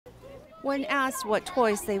When asked what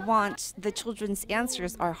toys they want, the children's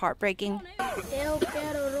answers are heartbreaking. Eu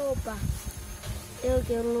quero roupa. Eu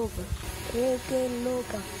quero roupa. Eu quero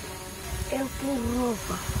roupa. Eu quero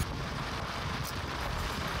roupa.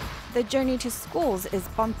 The journey to schools is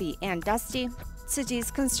bumpy and dusty. Tzu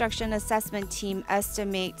Chi's construction assessment team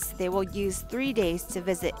estimates they will use 3 days to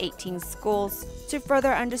visit 18 schools to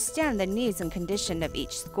further understand the needs and condition of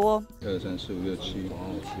each school.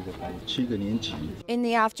 In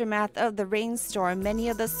the aftermath of the rainstorm, many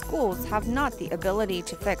of the schools have not the ability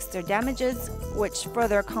to fix their damages, which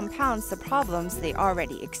further compounds the problems they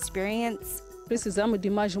already experience. Precisamos de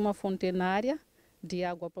mais uma fontenária.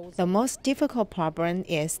 The most difficult problem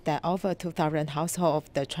is that over 2,000 households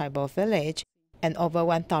of the tribal village and over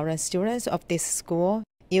 1,000 students of this school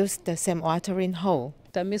use the same watering hole.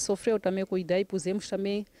 Também sofreu também com Idai, pusemos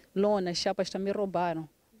também lona, chapas também roubaram.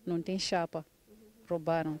 Não tem chapa,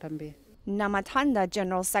 roubaram também. Namatanda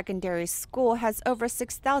General Secondary School has over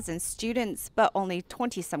 6,000 students, but only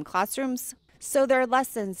 20-some classrooms, so their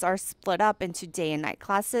lessons are split up into day and night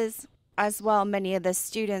classes. As well, many of the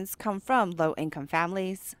students come from low-income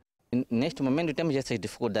families. Neste momento temos essa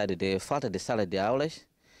dificuldade de falta de sala de aulas.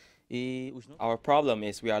 Our problem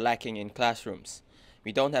is we are lacking in classrooms.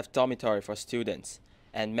 We don't have dormitory for students,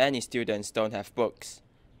 and many students don't have books.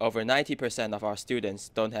 Over 90% of our students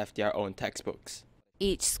don't have their own textbooks.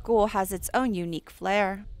 Each school has its own unique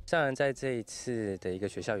flair.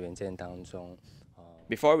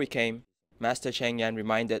 Before we came, Master Cheng Yan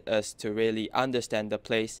reminded us to really understand the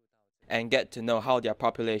place and get to know how their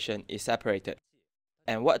population is separated,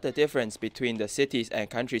 and what the difference between the cities and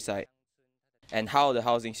countryside, and how the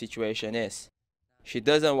housing situation is. She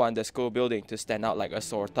doesn't want the school building to stand out like a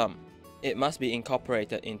sore thumb. It must be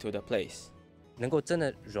incorporated into the place. 能够真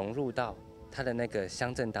的融入到它的那个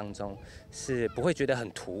乡镇当中，是不会觉得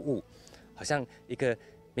很突兀，好像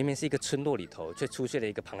明明是一个村落里头，却出现了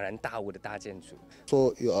一个庞然大物的大建筑。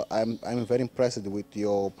So I'm very impressed with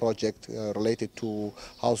your project related to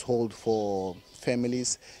household for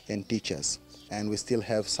families and teachers, and we still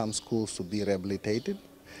have some schools to be rehabilitated,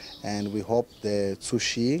 and we hope the Tzu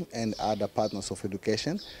Chi and other partners of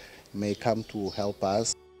education may come to help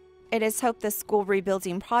us. It is hoped the school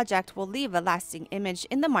rebuilding project will leave a lasting image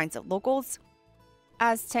in the minds of locals.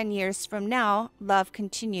 As 10 years from now, love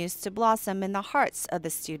continues to blossom in the hearts of the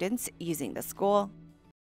students using the school.